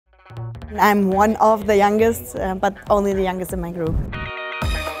I'm one of the youngest, but only the youngest in my group.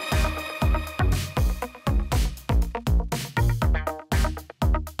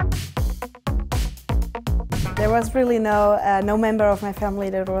 There was really no member of my family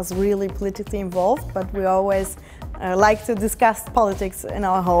that was really politically involved, but we always like to discuss politics in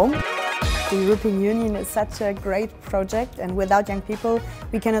our home. The European Union is such a great project, and without young people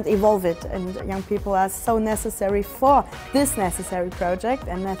we cannot evolve it, and young people are so necessary for this necessary project.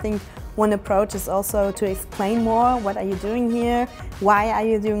 And I think one approach is also to explain more, what are you doing here, why are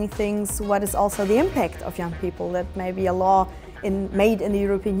you doing things, what is also the impact of young people that maybe a law made in the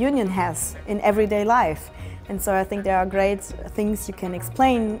European Union has in everyday life. And so I think there are great things you can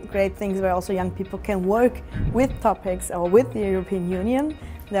explain, great things where also young people can work with topics or with the European Union.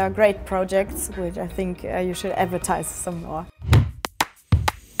 There are great projects which I think you should advertise some more.